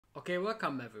Okay,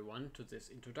 welcome everyone to this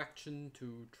introduction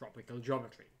to tropical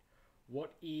geometry.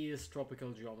 What is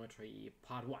tropical geometry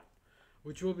part 1?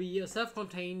 Which will be a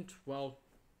self-contained,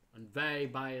 and very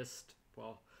biased,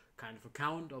 kind of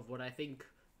account of what I think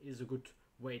is a good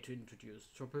way to introduce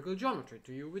tropical geometry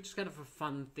to you, which is kind of a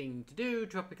fun thing to do.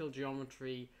 Tropical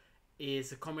geometry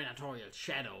is a combinatorial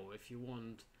shadow, if you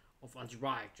want, of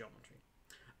algebraic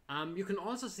geometry. You can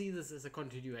also see this as a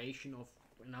continuation of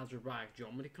an algebraic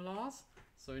geometry class.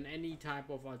 So in any type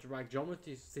of algebraic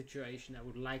geometry situation, I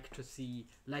would like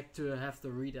to have the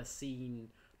reader seen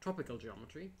tropical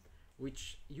geometry,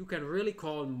 which you can really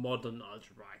call modern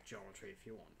algebraic geometry if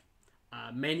you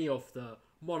want. Many of the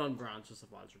modern branches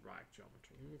of algebraic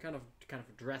geometry, you kind of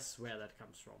address where that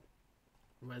comes from,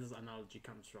 where this analogy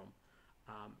comes from,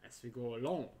 as we go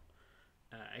along.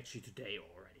 Actually, today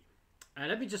already.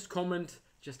 Let me just comment,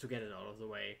 just to get it out of the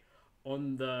way,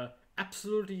 on the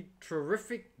absolutely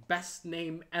terrific best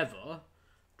name ever,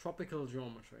 tropical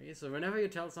geometry. So whenever you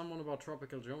tell someone about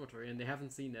tropical geometry and they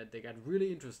haven't seen it, they get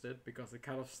really interested because it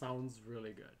kind of sounds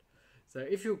really good. So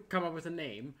if you come up with a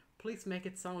name, please make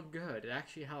it sound good. It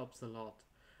actually helps a lot.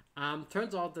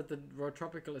 Turns out that the word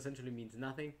tropical essentially means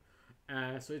nothing.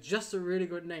 So it's just a really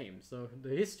good name. So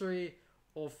the history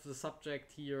of the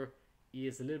subject here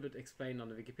is a little bit explained on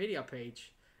the Wikipedia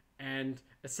page. And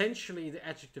essentially the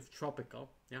adjective tropical,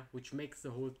 which makes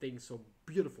the whole thing so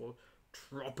beautiful.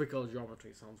 Tropical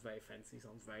geometry sounds very fancy,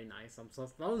 sounds very nice,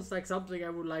 sounds like something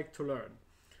I would like to learn.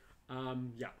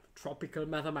 Tropical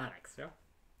mathematics, It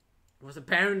was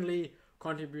apparently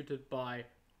contributed by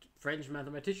French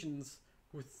mathematicians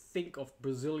who think of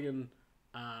Brazil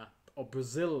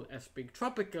as being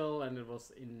tropical, and it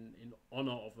was in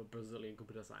honor of a Brazilian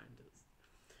computer scientist.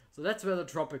 So that's where the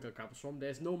tropical comes from.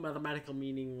 There's no mathematical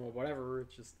meaning or whatever.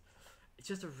 It's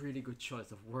just a really good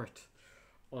choice of word.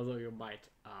 Although you might,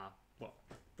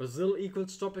 Brazil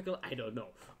equals tropical, I don't know.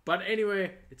 But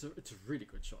anyway, it's a really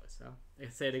good choice. I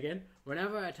say it again.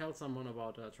 Whenever I tell someone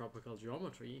about tropical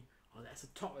geometry,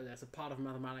 there's a part of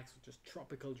mathematics which is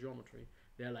tropical geometry,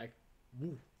 they're like,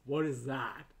 what is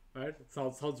that? Right? It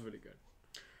sounds really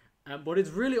good. What it's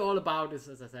really all about is,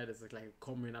 as I said, it's like a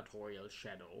combinatorial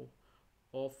shadow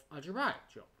of algebraic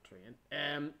geometry.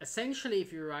 And essentially,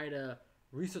 if you write a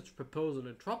research proposal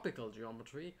in tropical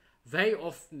geometry, very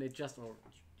often you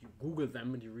Google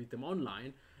them and you read them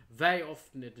online, very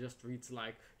often it just reads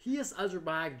like, here's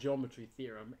algebraic geometry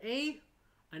theorem A,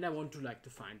 and I want to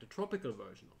find the tropical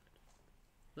version of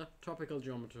it. The tropical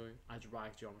geometry,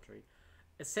 algebraic geometry,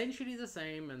 essentially the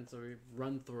same, and so we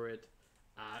run through it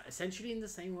essentially in the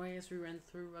same way as we went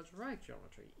through algebraic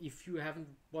geometry. If you haven't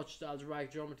watched the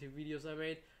algebraic geometry videos I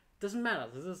made, doesn't matter.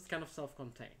 This is kind of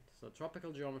self-contained. So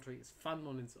tropical geometry is fun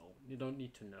on its own. You don't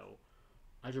need to know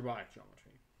algebraic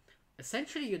geometry.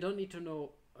 Essentially, you don't need to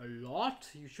know a lot.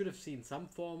 You should have seen some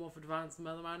form of advanced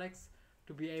mathematics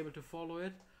to be able to follow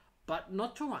it, but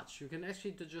not too much. You can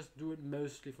actually just do it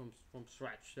mostly from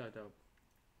scratch,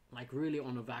 like really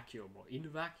on a vacuum or in a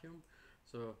vacuum.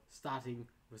 So starting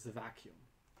with the vacuum.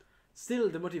 Still,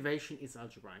 the motivation is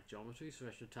algebraic geometry, so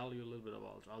I should tell you a little bit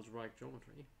about algebraic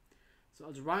geometry. So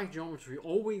algebraic geometry,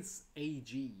 always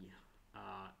AG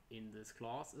in this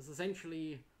class, is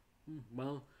essentially,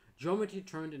 geometry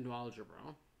turned into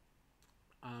algebra.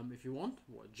 If you want,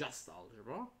 or just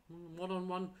algebra.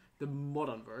 The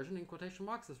modern version in quotation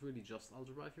marks is really just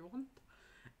algebra if you want.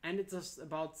 And it's just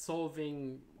about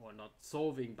solving, or not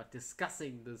solving, but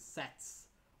discussing the sets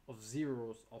of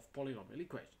zeros of polynomial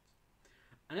equations.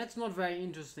 And that's not very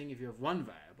interesting if you have one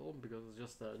variable, because it's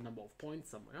just a number of points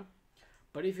somewhere.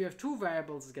 But if you have two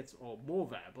variables, or more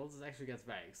variables, it actually gets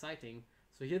very exciting.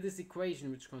 So here this equation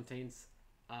which contains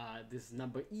this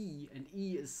number e, and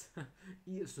e is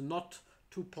not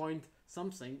 2 point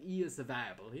something. E is the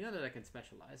variable here that I can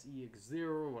specialize, e equals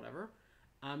 0, whatever.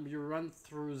 You run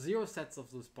through 0 sets of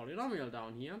this polynomial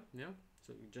down here,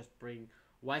 so you just bring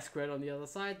y squared on the other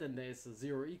side, then there's a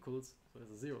 0 equals, so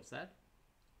there's a 0 set.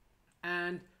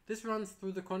 And this runs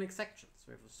through the conic sections. So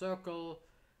we have a circle,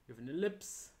 we have an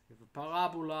ellipse, we have a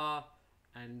parabola,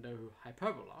 and a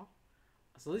hyperbola.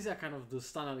 So these are kind of the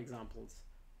standard examples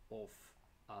of,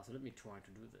 so let me try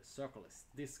to do this. Circle is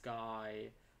this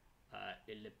guy,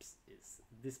 ellipse is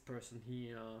this person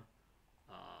here,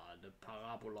 the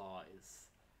parabola is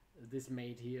this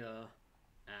mate here,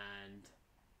 and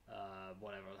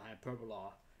whatever, the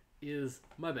hyperbola is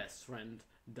my best friend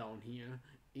down here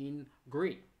in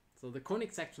green. So the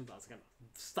conic sections are kind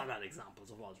of standard examples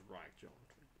of algebraic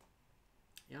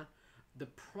geometry. The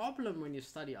problem when you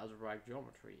study algebraic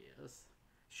geometry is,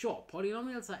 sure,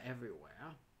 polynomials are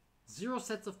everywhere. 0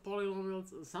 sets of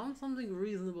polynomials sounds something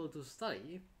reasonable to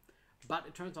study, but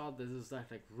it turns out this is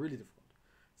like really difficult.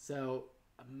 So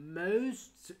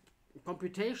most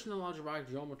computational algebraic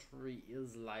geometry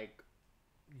is like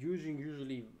using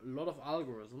usually a lot of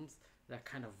algorithms that are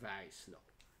kind of very slow.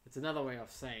 It's another way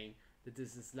of saying that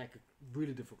this is like a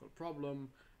really difficult problem.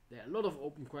 There are a lot of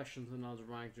open questions in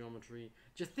algebraic geometry.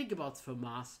 Just think about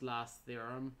Fermat's last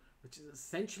theorem, which is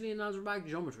essentially an algebraic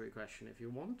geometry question if you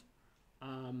want.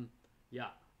 Yeah,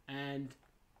 and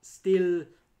still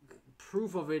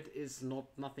proof of it is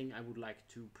nothing I would like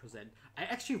to present. I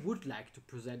actually would like to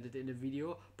present it in a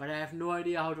video, but I have no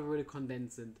idea how to really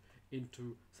condense it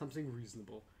into something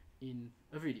reasonable in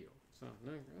a video. So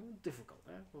difficult,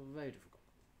 very difficult.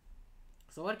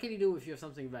 So what can you do if you have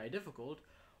something very difficult?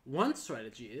 One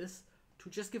strategy is to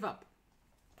just give up.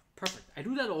 Perfect. I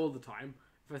do that all the time.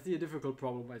 If I see a difficult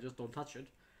problem, I just don't touch it.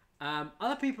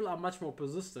 Other people are much more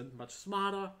persistent, much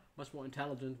smarter, much more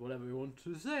intelligent, whatever you want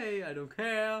to say, I don't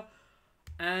care.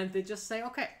 And they just say,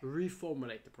 okay,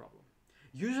 reformulate the problem.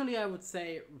 Usually I would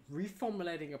say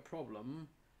reformulating a problem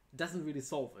doesn't really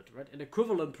solve it, right? An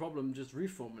equivalent problem just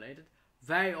reformulated.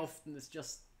 Very often it's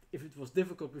just, if it was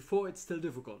difficult before, it's still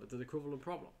difficult. It's an equivalent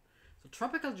problem. So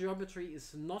tropical geometry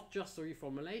is not just a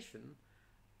reformulation,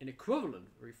 an equivalent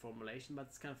reformulation, but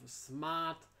it's kind of a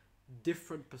smart,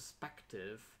 different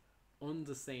perspective on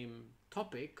the same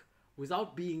topic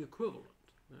without being equivalent.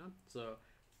 Yeah? So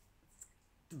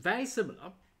very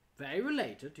similar, very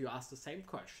related. You ask the same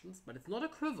questions, but it's not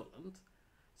equivalent.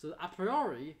 So a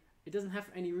priori, it doesn't have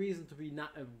any reason to be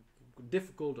not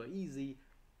difficult or easy,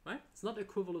 right? It's not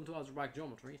equivalent to algebraic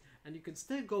geometry, and you can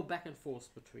still go back and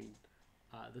forth between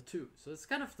the two. So it's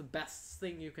kind of the best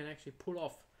thing you can actually pull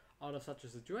off out of such a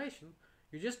situation.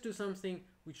 You just do something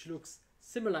which looks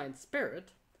similar in spirit,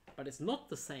 but it's not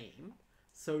the same.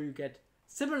 So you get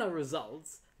similar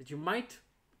results that you might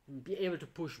be able to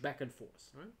push back and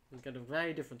forth. Right? You get a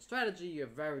very different strategy. You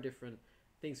have very different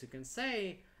things you can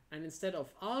say. And instead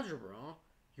of algebra,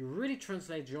 you really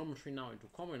translate geometry now into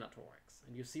combinatorics.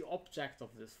 And you see objects of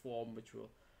this form, which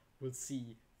we'll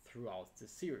see throughout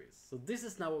this series. So this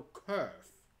is now a curve,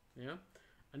 yeah,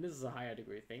 and this is a higher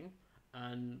degree thing.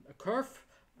 And a curve,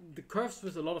 the curves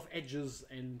with a lot of edges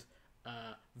and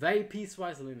very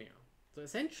piecewise linear. So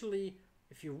essentially,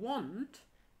 if you want,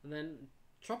 then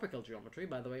tropical geometry,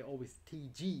 by the way, always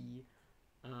TG,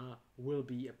 will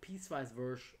be a piecewise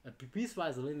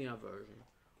linear version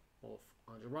of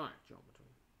algebraic geometry.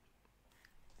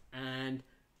 And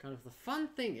kind of the fun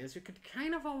thing is you can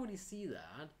kind of already see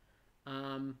that.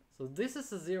 So this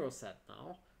is a zero set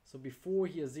now. So before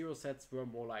here, zero sets were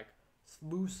more like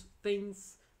smooth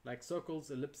things, like circles,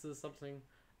 ellipses, something.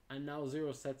 And now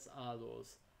zero sets are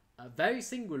those very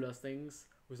singular things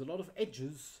with a lot of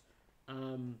edges,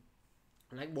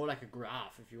 like more like a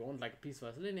graph, if you want, like a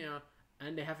piecewise linear,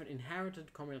 and they have an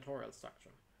inherited combinatorial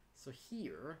structure. So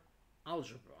here,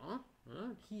 algebra,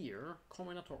 here,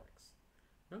 combinatorics.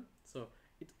 So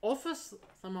it offers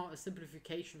somehow a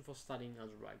simplification for studying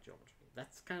algebraic geometry.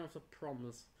 That's kind of the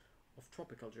promise of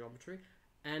tropical geometry.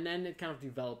 And then it kind of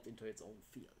developed into its own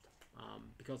field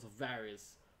because of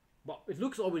various, well, it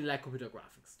looks already like computer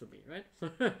graphics to me,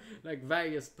 right? Like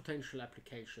various potential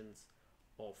applications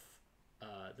of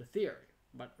the theory.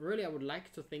 But really I would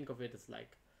like to think of it as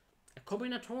like a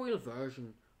combinatorial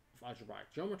version of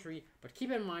algebraic geometry, but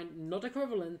keep in mind, not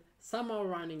equivalent, some are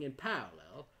running in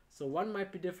parallel. So one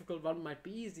might be difficult, one might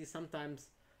be easy sometimes,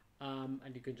 and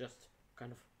you can just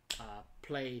kind of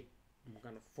play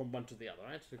kind of from one to the other,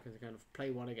 right? So you can kind of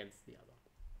play one against the other.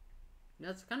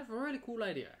 That's kind of a really cool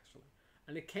idea, actually.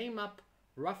 And it came up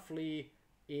roughly,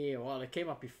 well, it came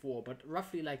up before, but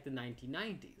roughly like the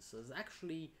 1990s. So it's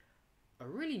actually a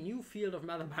really new field of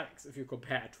mathematics if you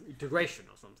compare it to integration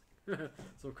or something.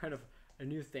 So kind of a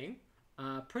new thing.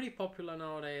 Pretty popular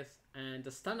nowadays. And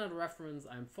the standard reference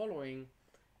I'm following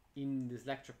in this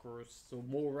lecture course, so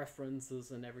more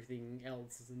references and everything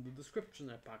else is in the description.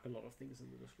 I pack a lot of things in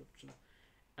the description.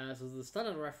 So the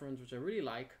standard reference, which I really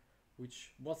like,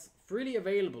 which was freely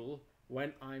available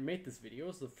when I made this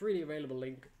video, so the freely available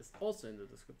link is also in the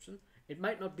description. It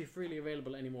might not be freely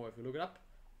available anymore if you look it up.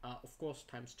 Of course,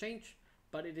 times change,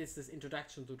 but it is this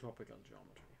Introduction to Tropical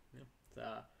Geometry.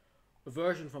 Yeah? It's a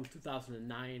version from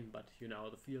 2009, but you know,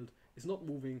 the field is not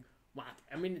moving. Well,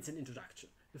 I mean, it's an introduction.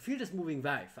 The field is moving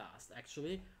very fast,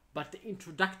 actually, but the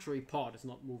introductory part is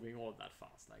not moving all that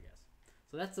fast, I guess.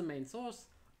 So that's the main source.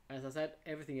 As I said,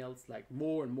 everything else, like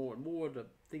more and more and more, the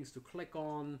things to click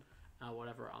on,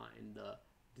 whatever, are in the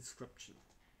description.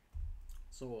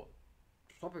 So,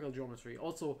 tropical geometry,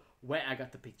 also where I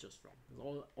got the pictures from, is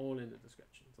all in the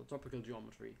description. So, tropical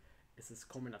geometry is this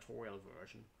combinatorial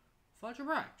version of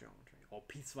algebraic geometry. or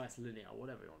piecewise linear,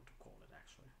 whatever you want to call it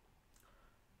actually.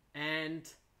 And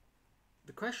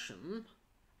the question,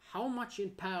 how much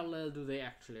in parallel do they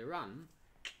actually run?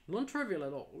 Non-trivial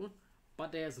at all,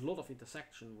 but there's a lot of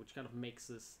intersection which kind of makes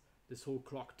this whole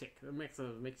clock tick. It makes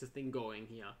this thing going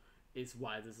here, is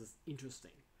why this is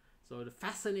interesting. So the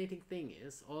fascinating thing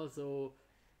is also,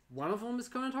 one of them is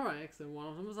combinatorics and one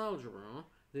of them is algebra.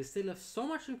 They still have so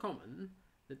much in common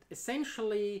that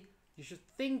essentially you should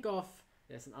think of,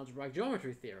 there's an algebraic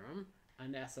geometry theorem,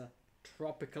 and there's a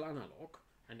tropical analog,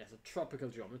 and there's a tropical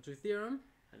geometry theorem,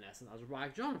 and there's an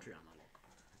algebraic geometry analog.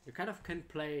 You kind of can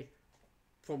play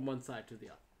from one side to the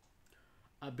other.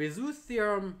 A Bézout's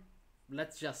theorem,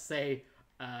 let's just say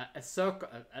a circle,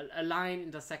 a line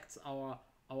intersects our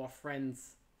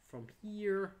friends from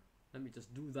here. Let me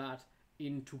just do that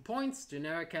in 2 points,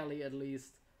 generically at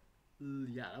least.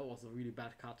 Yeah, that was a really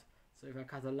bad cut. So if I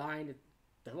cut a line,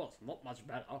 that was not much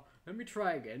better. Let me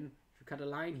try again. If you cut a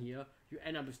line here, you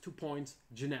end up with 2 points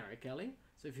generically.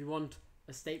 So if you want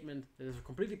a statement that is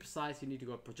completely precise, you need to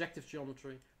go projective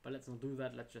geometry, but let's not do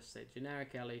that. Let's just say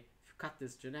generically. If you cut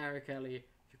this generically,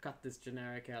 if you cut this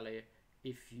generically,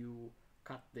 if you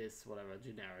cut this whatever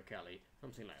generically,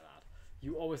 something like that,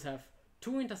 you always have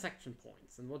 2 intersection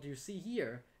points. And what you see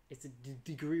here is a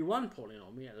degree 1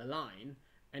 polynomial, a line,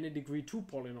 and a degree 2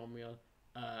 polynomial,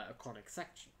 a conic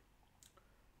section.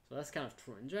 So that's kind of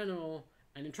true in general.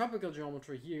 And in tropical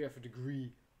geometry, here you have a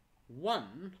degree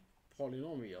 1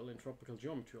 polynomial in tropical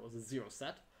geometry, or the 0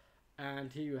 set.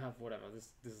 And here you have whatever,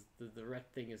 the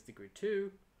red thing is degree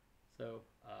 2. So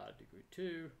degree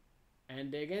 2.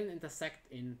 And they again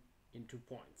intersect in 2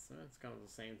 points. So it's kind of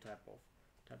the same type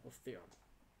of theorem.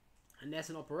 And there's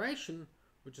an operation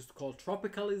which is called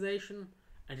tropicalization,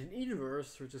 and an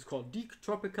inverse which is called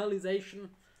detropicalization,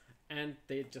 and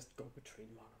they just go between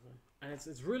one of them. And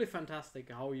it's really fantastic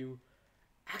how you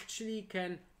actually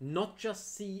can not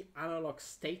just see analog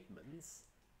statements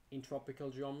in tropical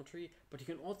geometry, but you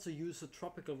can also use the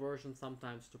tropical version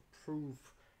sometimes to prove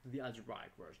the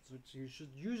algebraic versions, which you should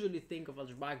usually think of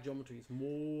algebraic geometry is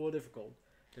more difficult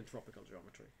than tropical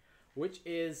geometry, which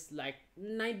is like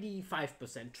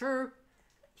 95% true.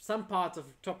 Some parts of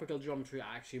tropical geometry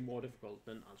are actually more difficult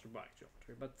than algebraic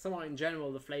geometry, but somehow in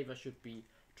general the flavor should be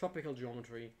tropical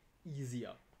geometry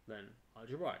easier than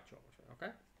algebraic geometry,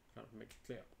 okay? Kind of make it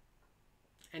clear.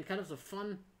 And kind of the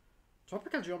fun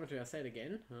tropical geometry, I said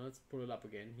again, let's pull it up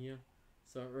again here.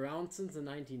 So around since the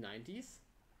 1990s,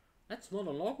 that's not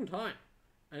a long time.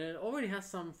 And it already has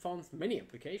found many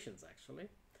applications actually.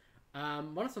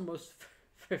 One of the most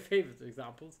favorite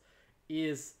examples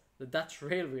is the Dutch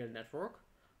railway network,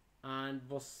 and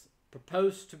was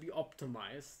proposed to be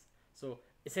optimized. So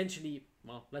essentially,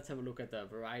 well, let's have a look at the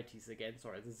varieties again.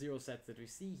 Sorry, the 0 sets that we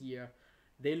see here,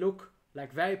 they look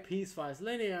like very piecewise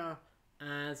linear,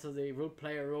 and so they will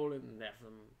play a role in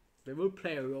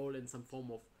some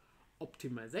form of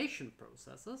optimization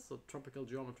processes. So tropical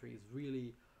geometry is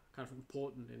really kind of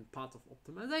important in parts of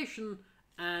optimization.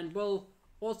 And well,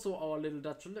 also our little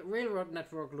Dutch railroad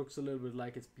network looks a little bit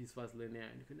like it's piecewise linear,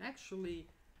 and you can actually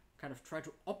kind of try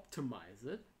to optimize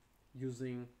it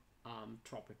using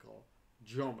tropical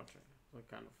geometry. So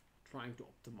kind of trying to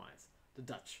optimize the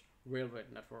Dutch railway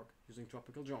network using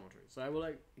tropical geometry. So I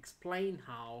will explain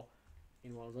how,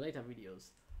 in one of the later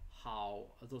videos, how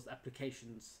those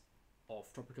applications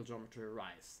of tropical geometry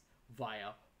arise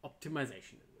via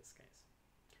optimization in this case.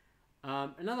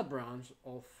 Another branch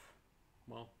of,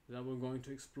 well, that we're going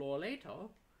to explore later,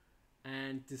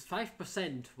 and this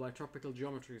 5% why tropical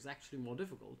geometry is actually more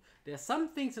difficult. There are some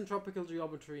things in tropical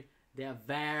geometry, they are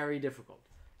very difficult.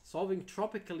 Solving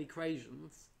tropical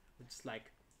equations, which is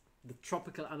like the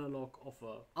tropical analog of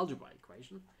an algebra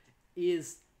equation,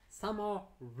 is somehow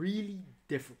really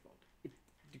difficult.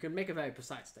 You can make a very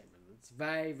precise statement. It's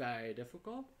very, very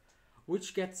difficult,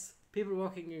 which gets people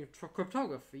working in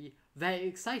cryptography very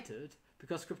excited,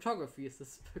 because cryptography is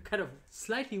this kind of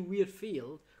slightly weird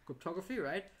field. Cryptography,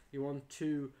 right? You want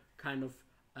to kind of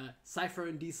cipher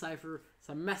and decipher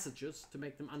some messages to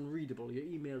make them unreadable. Your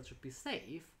email should be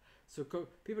safe. So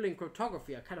people in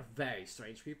cryptography are kind of very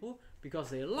strange people, because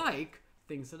they like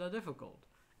things that are difficult.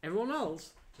 Everyone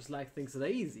else just like things that are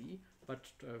easy, but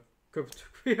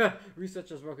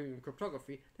researchers working in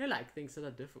cryptography, they like things that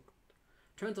are difficult.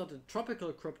 Turns out that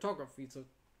tropical cryptography, so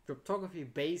cryptography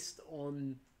based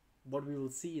on what we will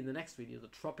see in the next video, the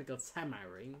tropical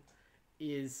semi-ring,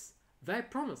 is very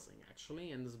promising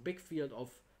actually, and there's a big field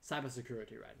of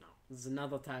cybersecurity right now. This is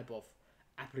another type of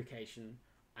application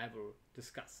I will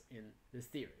discuss in this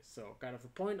theory. So kind of the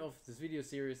point of this video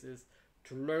series is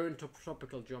to learn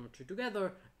tropical geometry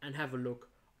together and have a look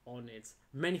on its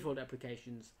manifold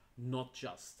applications, not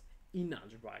just in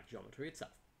algebraic geometry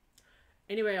itself.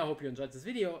 Anyway, I hope you enjoyed this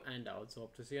video, and I also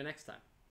hope to see you next time.